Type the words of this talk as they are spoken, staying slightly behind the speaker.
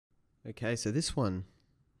Okay, so this one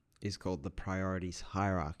is called the Priorities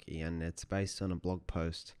Hierarchy, and it's based on a blog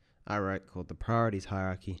post I wrote called The Priorities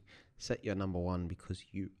Hierarchy. Set your number one because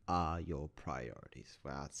you are your priorities.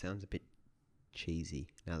 Wow, it sounds a bit cheesy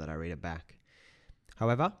now that I read it back.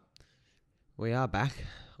 However, we are back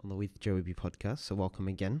on the With Joe Wehbe Podcast, so welcome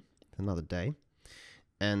again to another day.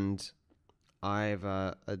 And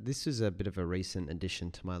this is a bit of a recent addition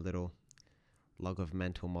to my little log of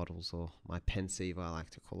mental models, or my pensieve, I like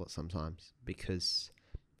to call it sometimes, because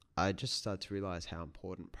I just started to realize how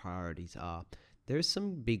important priorities are. There's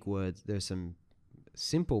some big words, there's some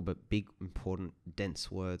simple but big, important, dense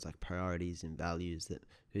words like priorities and values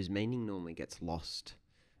whose meaning normally gets lost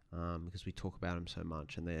because we talk about them so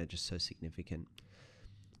much and they're just so significant.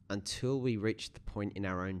 Until we reach the point in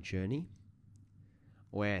our own journey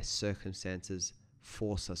where circumstances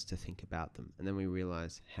force us to think about them, and then we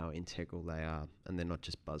realize how integral they are, and they're not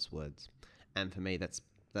just buzzwords. And for me, that's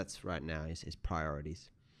right now is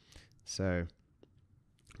priorities. So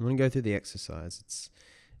I'm going to go through the exercise.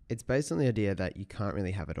 It's based on the idea that you can't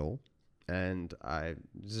really have it all, and I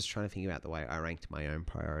was just trying to think about the way I ranked my own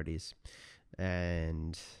priorities.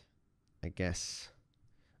 And I guess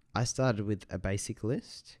I started with a basic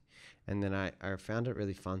list, and then I found it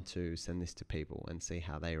really fun to send this to people and see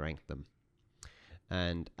how they ranked them.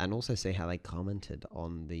 And also see how they commented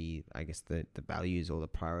on the values or the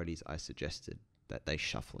priorities I suggested that they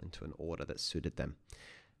shuffle into an order that suited them.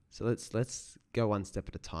 So let's go one step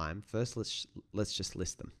at a time. First, let's just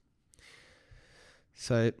list them.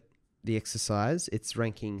 So the exercise, it's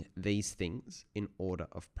ranking these things in order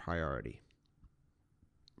of priority.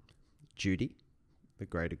 Duty, the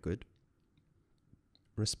greater good.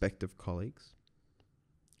 Respect of colleagues.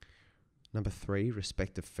 Number 3,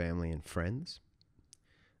 respect of family and friends.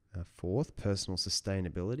 4th, personal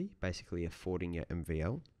sustainability, basically affording your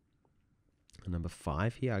MVL. And number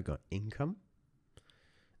 5 here, I got income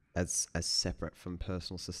as separate from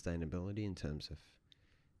personal sustainability in terms of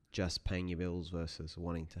just paying your bills versus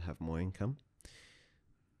wanting to have more income.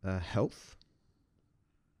 Health.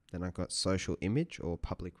 Then I got social image or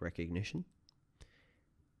public recognition.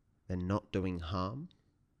 Then not doing harm.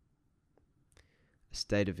 A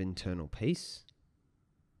state of internal peace.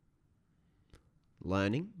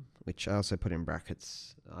 Learning, which I also put in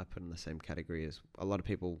brackets, I put in the same category as a lot of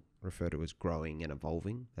people refer to as growing and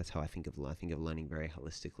evolving. That's how I think of learning very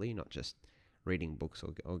holistically, not just reading books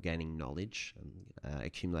or gaining knowledge and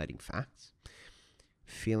accumulating facts.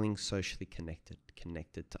 Feeling socially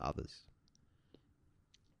connected to others.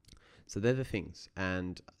 So they're the things,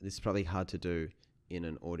 and this is probably hard to do in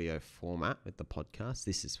an audio format with the podcast.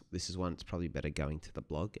 This is one that's probably better going to the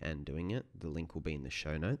blog and doing it. The link will be in the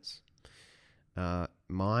show notes.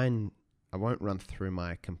 Mine, I won't run through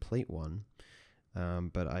my complete one,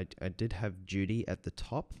 but I did have duty at the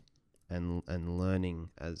top and learning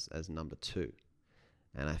as number 2.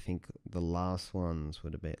 And I think the last one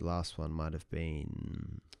might have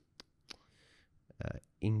been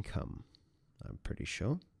income, I'm pretty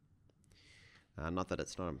sure. Not that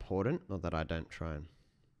it's not important, not that I don't try and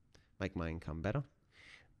make my income better,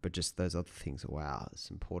 but just those other things. Wow,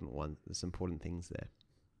 there's important things there.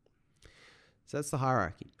 So that's the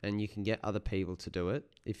hierarchy, and you can get other people to do it.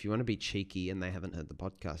 If you want to be cheeky and they haven't heard the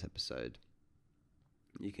podcast episode,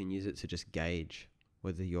 you can use it to just gauge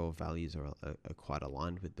whether your values are quite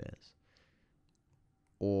aligned with theirs,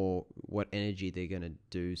 or what energy they're going to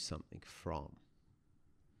do something from,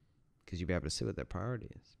 because you'll be able to see what their priority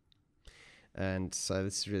is. And so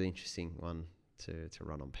this is a really interesting one to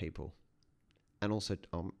run on people. And also,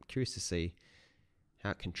 I'm curious to see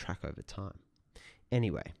how it can track over time.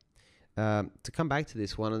 Anyway, to come back to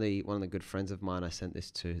this, one of the good friends of mine I sent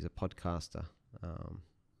this to, who's a podcaster,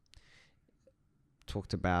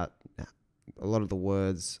 talked about a lot of the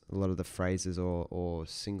words, a lot of the phrases or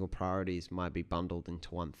single priorities might be bundled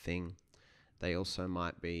into one thing. They also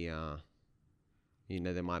might be,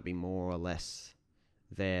 there might be more or less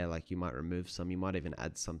there. Like you might remove some, you might even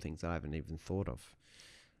add some things that I haven't even thought of.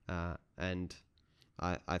 And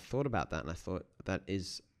I thought about that, and I thought that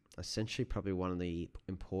is essentially probably one of the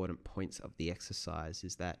important points of the exercise,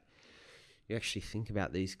 is that you actually think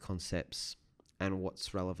about these concepts and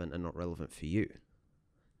what's relevant and not relevant for you,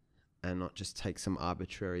 and not just take some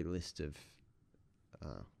arbitrary list of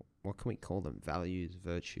what can we call them, values,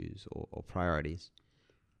 virtues, or priorities,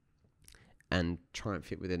 and try and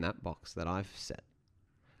fit within that box that I've set,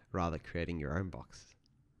 rather creating your own box.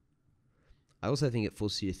 I also think it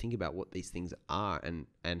forces you to think about what these things are and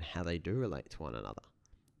how they do relate to one another.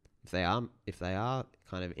 If they are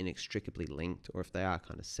kind of inextricably linked, or if they are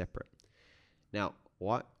kind of separate. Now,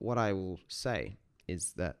 what I will say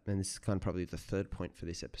is that, and this is kind of probably the third point for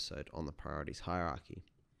this episode on the priorities hierarchy.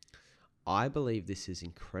 I believe this is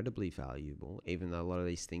incredibly valuable, even though a lot of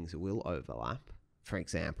these things will overlap. For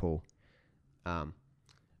example,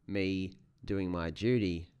 me doing my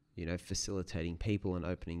duty, facilitating people and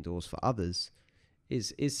opening doors for others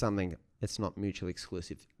is something that's not mutually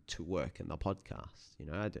exclusive to work and the podcast.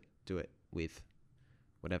 I do it with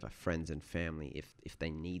whatever friends and family if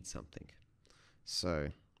they need something. So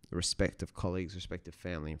respect of colleagues, respect of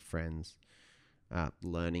family and friends,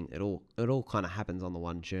 learning, it all kind of happens on the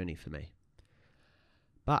one journey for me.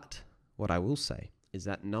 But what I will say is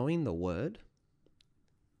that knowing the word,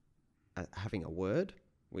 having a word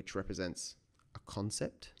which represents a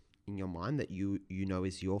concept in your mind that you know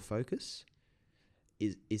is your focus,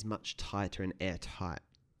 is much tighter and airtight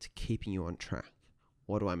to keeping you on track.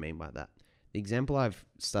 What do I mean by that? The example I've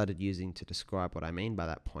started using to describe what I mean by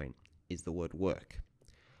that point is the word work.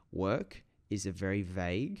 Work is a very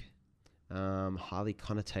vague, highly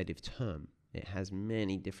connotative term. It has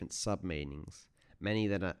many different sub-meanings, many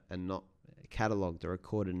that are not catalogued or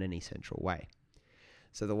recorded in any central way.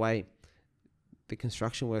 So the way the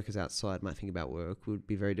construction workers outside might think about work would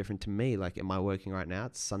be very different to me. Like, am I working right now?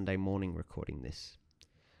 It's Sunday morning recording this.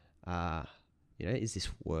 Is this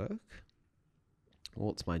work?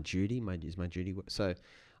 Well, it's my duty. Is my duty work? So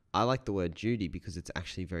I like the word duty because it's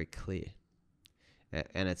actually very clear.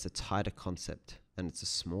 And it's a tighter concept, and it's a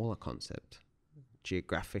smaller concept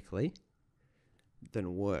geographically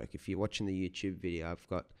than work. If you're watching the YouTube video,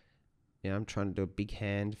 I'm trying to do a big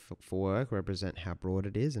hand for work, represent how broad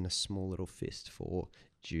it is, and a small little fist for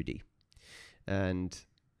duty. And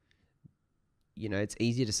it's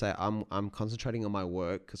easier to say I'm concentrating on my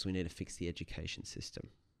work because we need to fix the education system,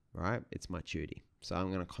 right? It's my duty. So I'm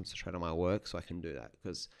going to concentrate on my work so I can do that,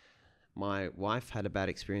 because my wife had a bad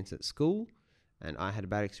experience at school and I had a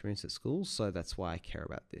bad experience at school, so that's why I care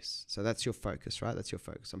about this. So that's your focus, right? That's your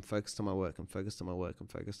focus. I'm focused on my work. I'm focused on my work. I'm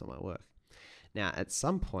focused on my work. Now, at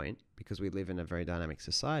some point, because we live in a very dynamic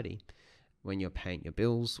society, when you're paying your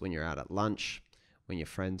bills, when you're out at lunch, when your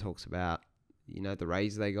friend talks about, the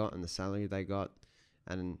raise they got and the salary they got,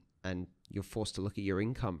 and you're forced to look at your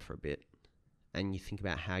income for a bit, and you think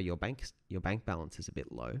about how your bank balance is a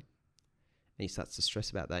bit low, and you start to stress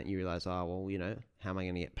about that, and you realize, how am I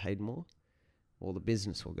going to get paid more? Well, the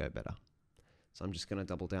business will go better. So I'm just going to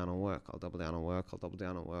double down on work. I'll double down on work. I'll double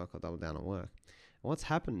down on work. I'll double down on work. And what's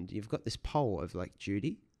happened? You've got this pole of like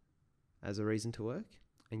duty as a reason to work,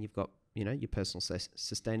 and you've got your personal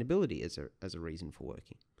sustainability as a reason for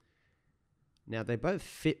working. Now they both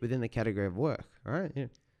fit within the category of work, right?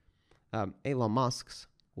 Yeah. Elon Musk's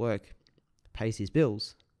work pays his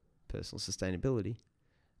bills, personal sustainability.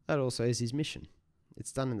 That also is his mission.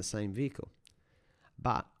 It's done in the same vehicle.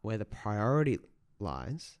 But where the priority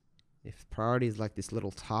lies, if priority is like this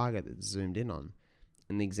little target that's zoomed in on,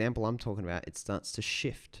 in the example I'm talking about, it starts to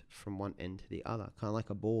shift from one end to the other, kind of like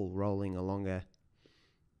a ball rolling along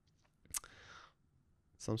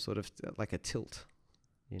some sort of like a tilt.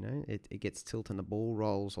 It gets tilt and the ball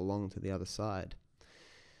rolls along to the other side.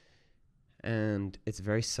 And it's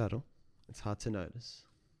very subtle. It's hard to notice.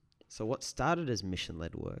 So what started as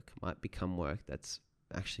mission-led work might become work that's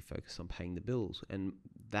actually focused on paying the bills. And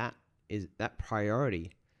that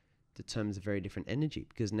priority determines a very different energy,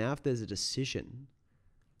 because now if there's a decision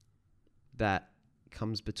that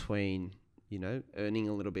comes between, earning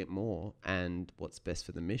a little bit more and what's best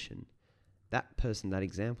for the mission, that person, that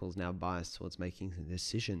example, is now biased towards making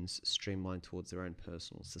decisions streamlined towards their own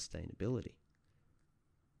personal sustainability.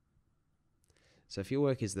 So if your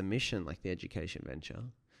work is the mission, like the education venture,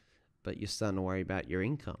 but you're starting to worry about your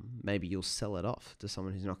income, maybe you'll sell it off to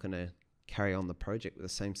someone who's not going to carry on the project with the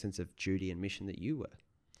same sense of duty and mission that you were.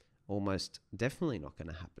 Almost definitely not going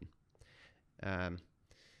to happen.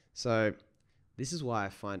 So this is why I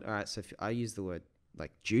find, all right, so if I use the word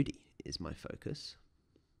like duty is my focus,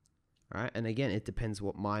 right? And again, it depends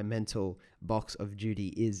what my mental box of duty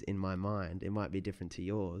is in my mind. It might be different to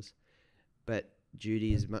yours, but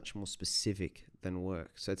duty is much more specific than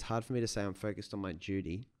work. So it's hard for me to say I'm focused on my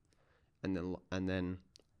duty and then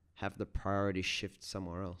have the priority shift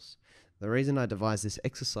somewhere else. The reason I devised this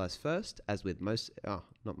exercise first, as with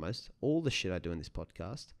all the shit I do in this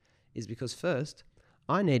podcast, is because first,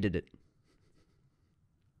 I needed it.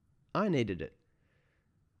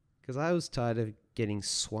 Because I was tired of getting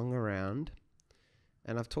swung around.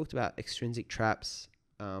 And I've talked about extrinsic traps.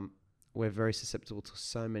 We're very susceptible to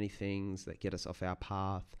so many things that get us off our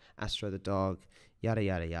path. Astro the dog, yada,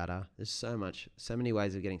 yada, yada. There's so many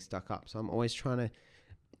ways of getting stuck up. So I'm always trying to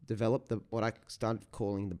develop what I started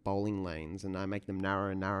calling the bowling lanes, and I make them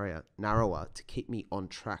narrower to keep me on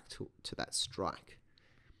track to that strike.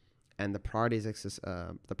 And the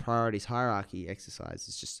priorities hierarchy exercise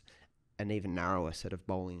is just an even narrower set of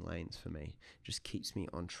bowling lanes for me. It just keeps me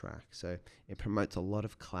on track. So it promotes a lot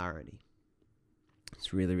of clarity.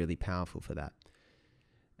 It's really, really powerful for that.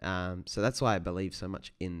 So that's why I believe so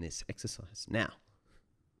much in this exercise. Now,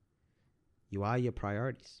 you are your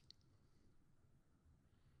priorities,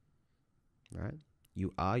 right?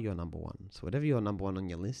 You are your number one. So whatever your number one on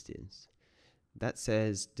your list is, that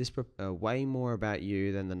says way more about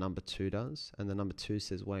you than the number 2 does, and the number 2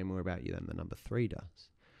 says way more about you than the number 3 does,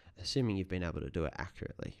 assuming you've been able to do it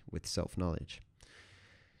accurately with self-knowledge.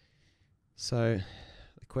 So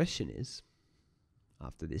the question is,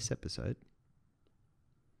 after this episode,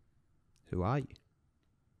 who are you?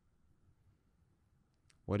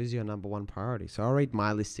 What is your number one priority? So I'll read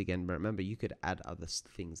my list again, but remember, you could add other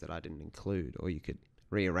things that I didn't include, or you could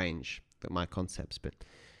rearrange my concepts. But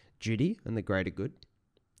duty and the greater good,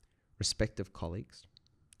 respect of colleagues,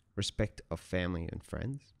 respect of family and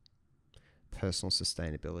friends, personal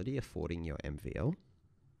sustainability, affording your MVL,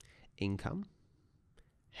 income,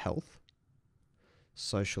 health,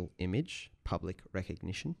 social image, public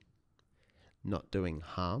recognition, not doing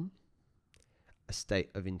harm, a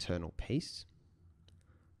state of internal peace,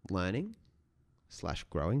 learning /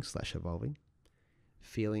 growing / evolving,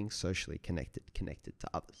 feeling socially connected to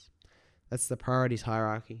others. That's the priorities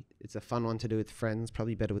hierarchy. It's a fun one to do with friends,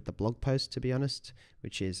 probably better with the blog post, to be honest,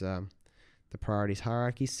 which is the priorities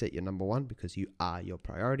hierarchy. Set your number one because you are your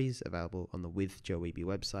priorities. Available on the With Joe Wehbe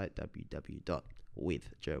website,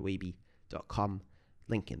 www.withjoewehbe.com.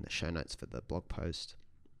 Link in the show notes for the blog post.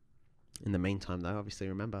 In the meantime, though, obviously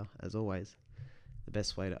remember, as always, the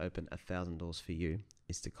best way to open 1,000 doors for you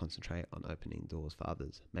is to concentrate on opening doors for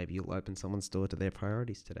others. Maybe you'll open someone's door to their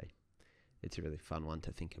priorities today. It's a really fun one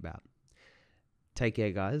to think about. Take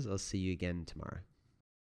care, guys. I'll see you again tomorrow.